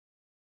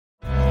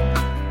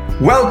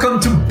Welcome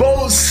to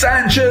Bo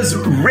Sanchez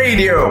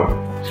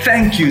Radio.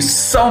 Thank you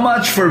so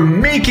much for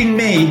making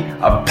me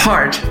a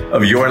part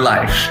of your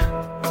life.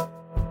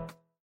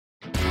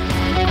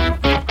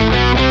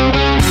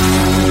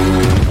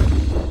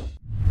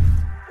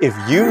 If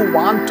you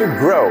want to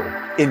grow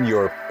in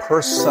your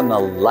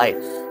personal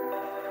life,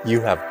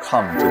 you have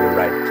come to the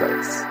right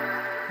place.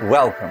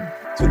 Welcome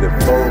to the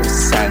Bo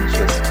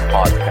Sanchez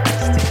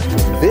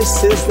Podcast.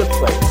 This is the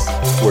place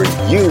where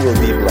you will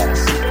be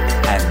blessed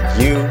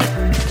and you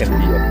can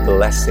be a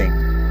blessing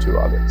to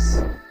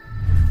others.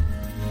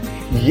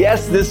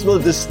 Yes, this will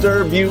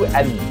disturb you,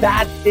 and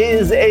that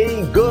is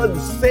a good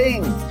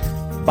thing.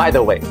 By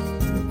the way,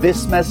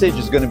 this message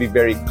is going to be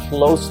very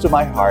close to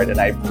my heart,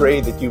 and I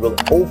pray that you will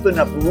open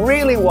up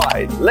really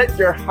wide. Let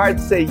your heart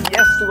say,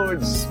 "Yes,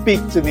 Lord,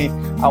 speak to me."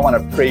 I want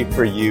to pray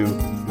for you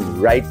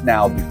right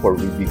now before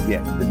we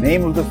begin. In the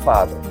name of the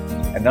Father,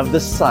 and of the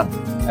Son,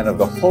 and of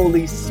the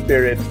Holy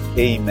Spirit,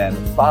 amen.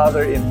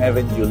 Father in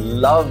heaven, you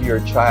love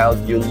your child.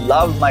 You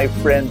love my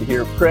friend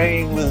here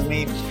praying with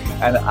me.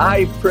 And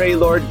I pray,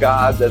 Lord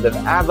God, that an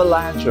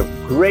avalanche of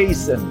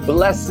grace and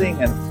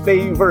blessing and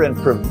favor and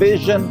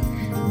provision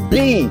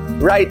be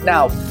right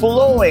now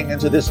flowing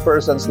into this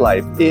person's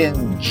life.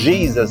 In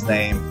Jesus'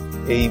 name,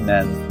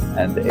 amen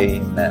and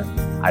amen.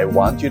 I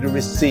want you to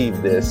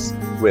receive this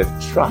with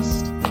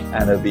trust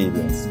and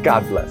obedience.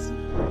 God bless.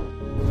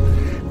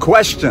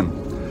 Question: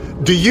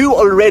 do you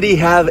already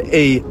have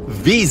a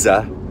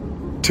visa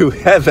to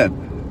heaven?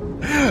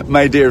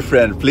 My dear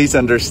friend, please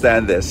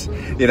understand this.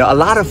 A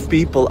lot of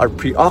people are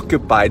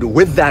preoccupied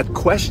with that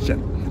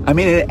question. I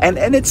mean,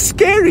 and it's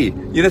scary.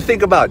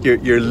 Think about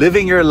you're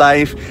living your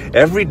life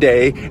every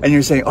day and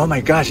you're saying, "Oh my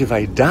gosh, if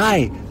I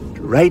die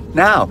right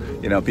now,"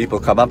 people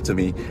come up to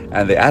me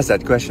and they ask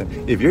that question.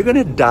 If you're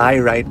going to die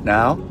right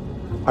now,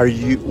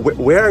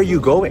 where are you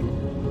going?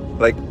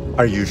 Like,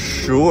 are you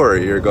sure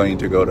you're going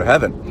to go to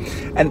heaven?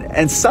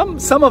 And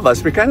some of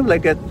us, we're kind of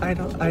like, I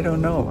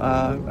don't know,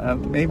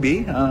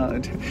 maybe.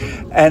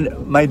 And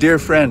my dear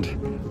friend,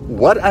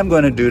 what I'm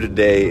going to do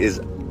today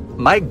is,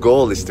 my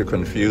goal is to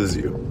confuse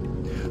you,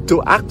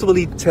 to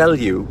actually tell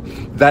you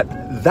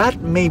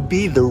that may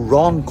be the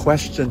wrong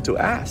question to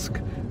ask.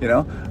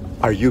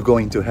 Are you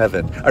going to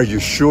heaven? Are you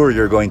sure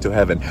you're going to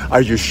heaven?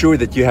 Are you sure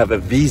that you have a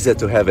visa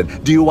to heaven?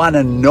 Do you want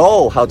to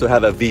know how to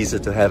have a visa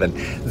to heaven?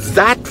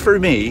 That, for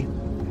me,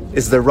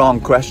 is the wrong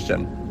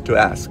question to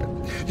ask.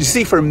 You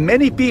see, for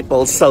many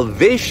people,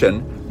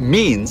 salvation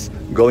means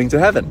going to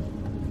heaven.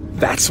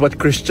 That's what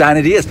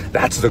Christianity is.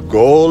 That's the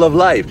goal of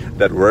life,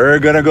 that we're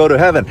going to go to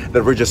heaven,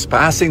 that we're just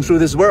passing through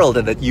this world,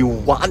 and that you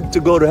want to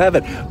go to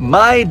heaven.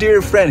 My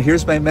dear friend,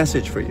 here's my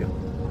message for you.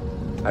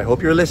 I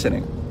hope you're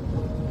listening.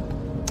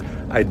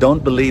 I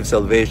don't believe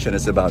salvation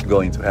is about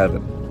going to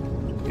heaven.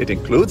 It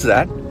includes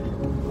that,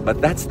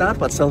 but that's not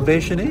what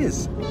salvation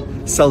is.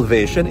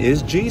 Salvation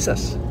is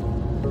Jesus.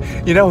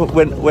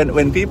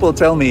 When people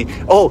tell me,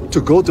 "Oh,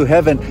 to go to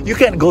heaven, you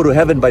can't go to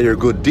heaven by your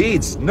good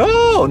deeds."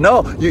 No,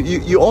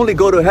 you only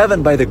go to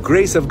heaven by the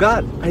grace of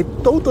God. I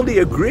totally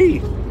agree.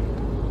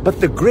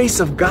 But the grace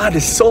of God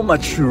is so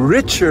much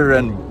richer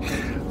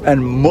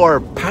and more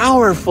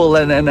powerful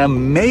and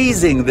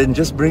amazing than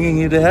just bringing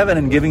you to heaven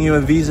and giving you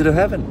a visa to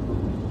heaven.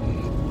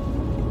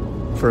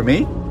 For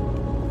me,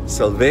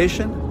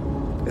 salvation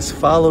is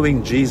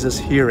following Jesus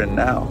here and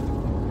now.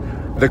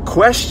 The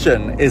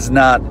question is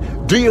not,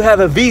 do you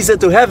have a visa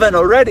to heaven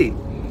already?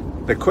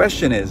 The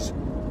question is,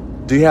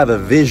 do you have a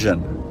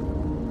vision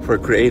for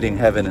creating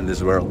heaven in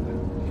this world?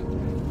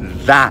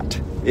 That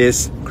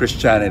is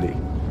Christianity.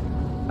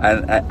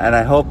 And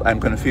I hope I'm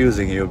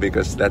confusing you,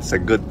 because that's a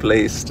good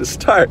place to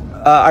start.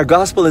 Our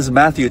gospel is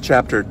Matthew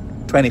chapter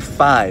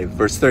 25,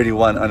 verse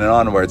 31 and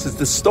onwards. It's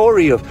the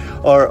story of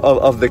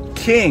the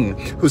king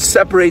who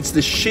separates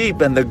the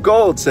sheep and the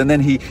goats, and then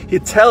he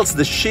tells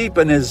the sheep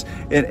in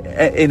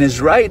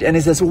his right, and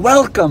he says,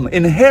 "Welcome,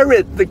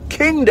 inherit the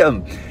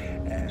kingdom."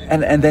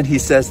 And then he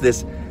says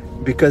this,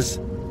 "Because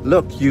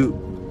look,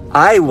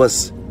 I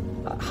was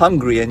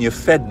hungry and you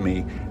fed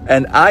me,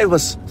 and I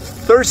was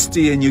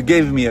thirsty and you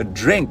gave me a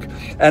drink,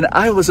 and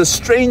I was a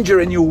stranger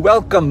and you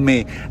welcomed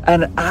me,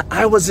 and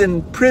I was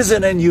in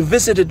prison and you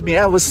visited me,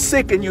 I was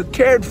sick and you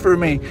cared for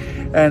me."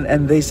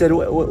 And they said,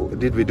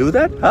 "Did we do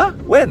that? Huh?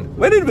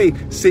 When did we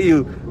see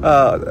you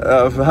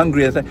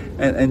hungry?"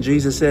 And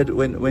Jesus said,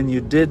 when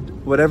you did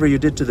whatever you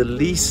did to the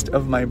least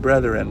of my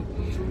brethren.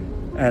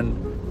 And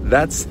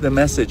that's the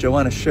message I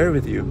want to share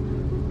with you.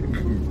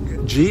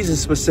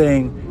 Jesus was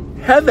saying,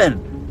 heaven,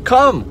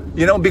 come,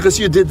 because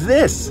you did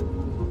this.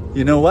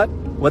 You know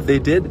what they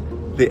did?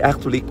 They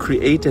actually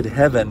created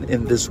heaven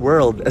in this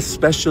world,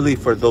 especially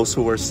for those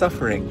who were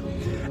suffering.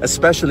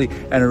 Especially,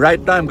 and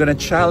right now I'm going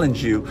to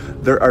challenge you,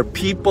 there are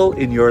people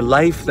in your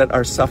life that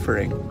are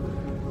suffering.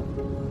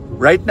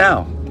 Right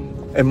now,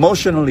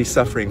 emotionally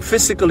suffering,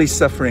 physically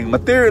suffering,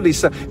 materially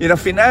suffering,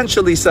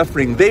 financially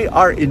suffering. They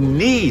are in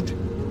need.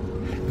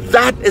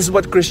 That is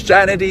what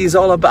Christianity is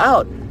all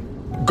about.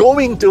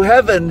 going to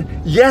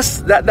heaven,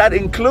 yes, that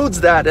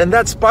includes that, and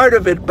that's part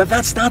of it, but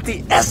that's not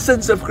the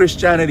essence of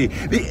Christianity.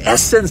 The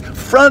essence,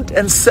 front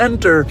and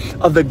center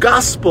of the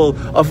gospel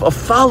of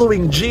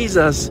following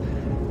Jesus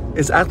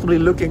is actively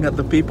looking at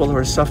the people who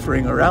are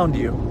suffering around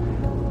you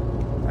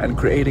and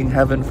creating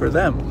heaven for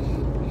them.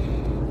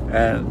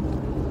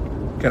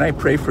 And can I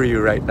pray for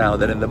you right now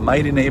that in the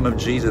mighty name of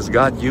Jesus,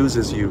 God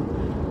uses you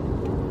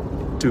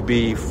to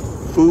be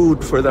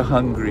food for the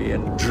hungry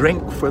and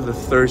drink for the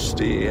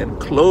thirsty and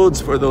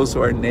clothes for those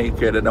who are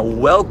naked and a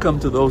welcome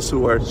to those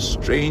who are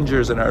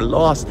strangers and are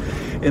lost.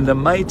 In the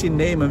mighty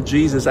name of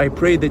Jesus, I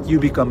pray that you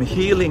become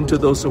healing to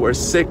those who are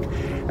sick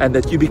and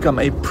that you become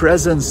a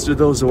presence to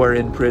those who are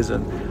in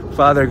prison.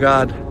 Father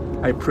God,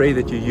 I pray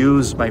that you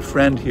use my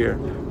friend here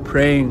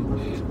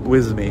praying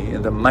with me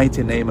in the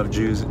mighty name of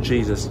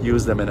Jesus.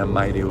 Use them in a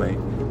mighty way.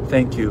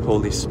 Thank you,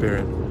 Holy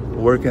Spirit.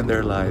 Work in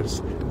their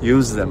lives.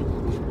 Use them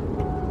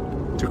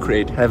to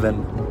create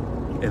heaven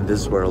in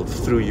this world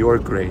through your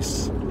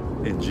grace.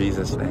 In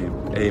Jesus' name,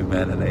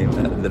 amen and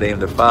amen. In the name of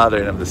the Father,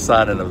 and of the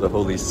Son, and of the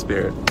Holy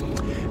Spirit.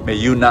 May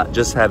you not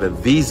just have a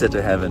visa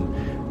to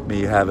heaven,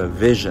 may you have a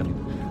vision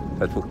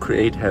that will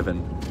create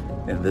heaven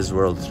in this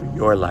world through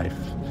your life.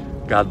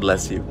 God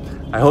bless you.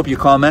 I hope you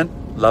comment.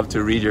 Love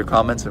to read your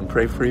comments and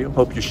pray for you.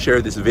 Hope you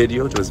share this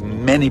video to as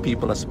many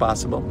people as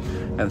possible.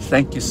 And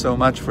thank you so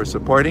much for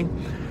supporting.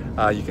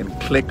 You can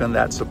click on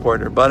that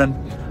supporter button.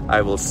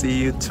 I will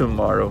see you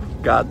tomorrow.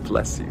 God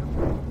bless you.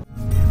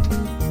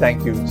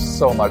 Thank you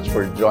so much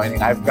for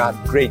joining. I've got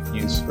great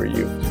news for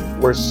you.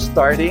 We're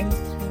starting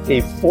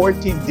a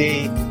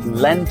 40-day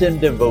Lenten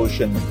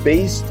devotion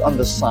based on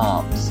the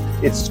Psalms.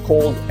 It's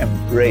called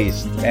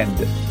Embraced,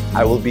 and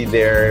I will be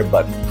there,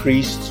 but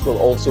priests will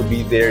also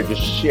be there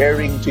just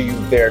sharing to you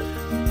their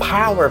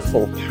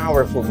powerful,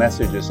 powerful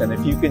messages. And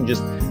if you can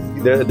just,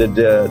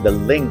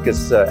 the link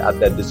is at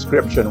the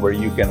description where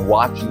you can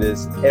watch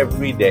this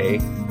every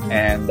day.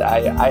 And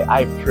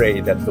I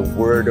pray that the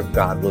Word of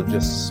God will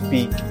just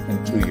speak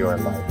into your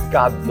life.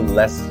 God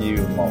bless you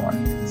more.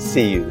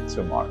 See you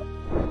tomorrow.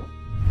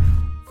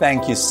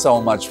 Thank you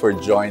so much for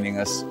joining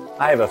us.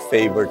 I have a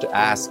favor to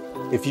ask.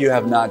 If you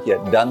have not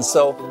yet done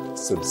so,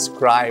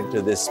 subscribe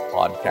to this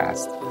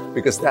podcast,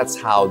 because that's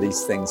how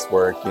these things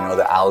work,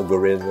 the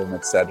algorithm,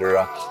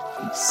 etc.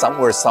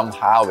 Somewhere,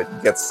 somehow, it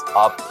gets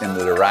up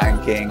into the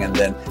ranking, and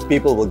then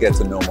people will get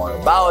to know more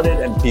about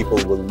it, and people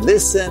will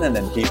listen, and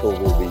then people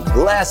will be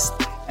blessed,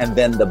 and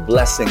then the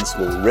blessings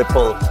will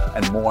ripple,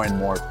 and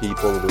more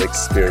people will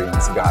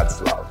experience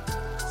God's love.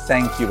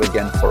 Thank you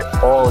again for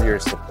all your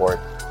support,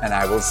 and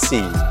I will see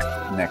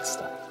you next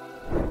time.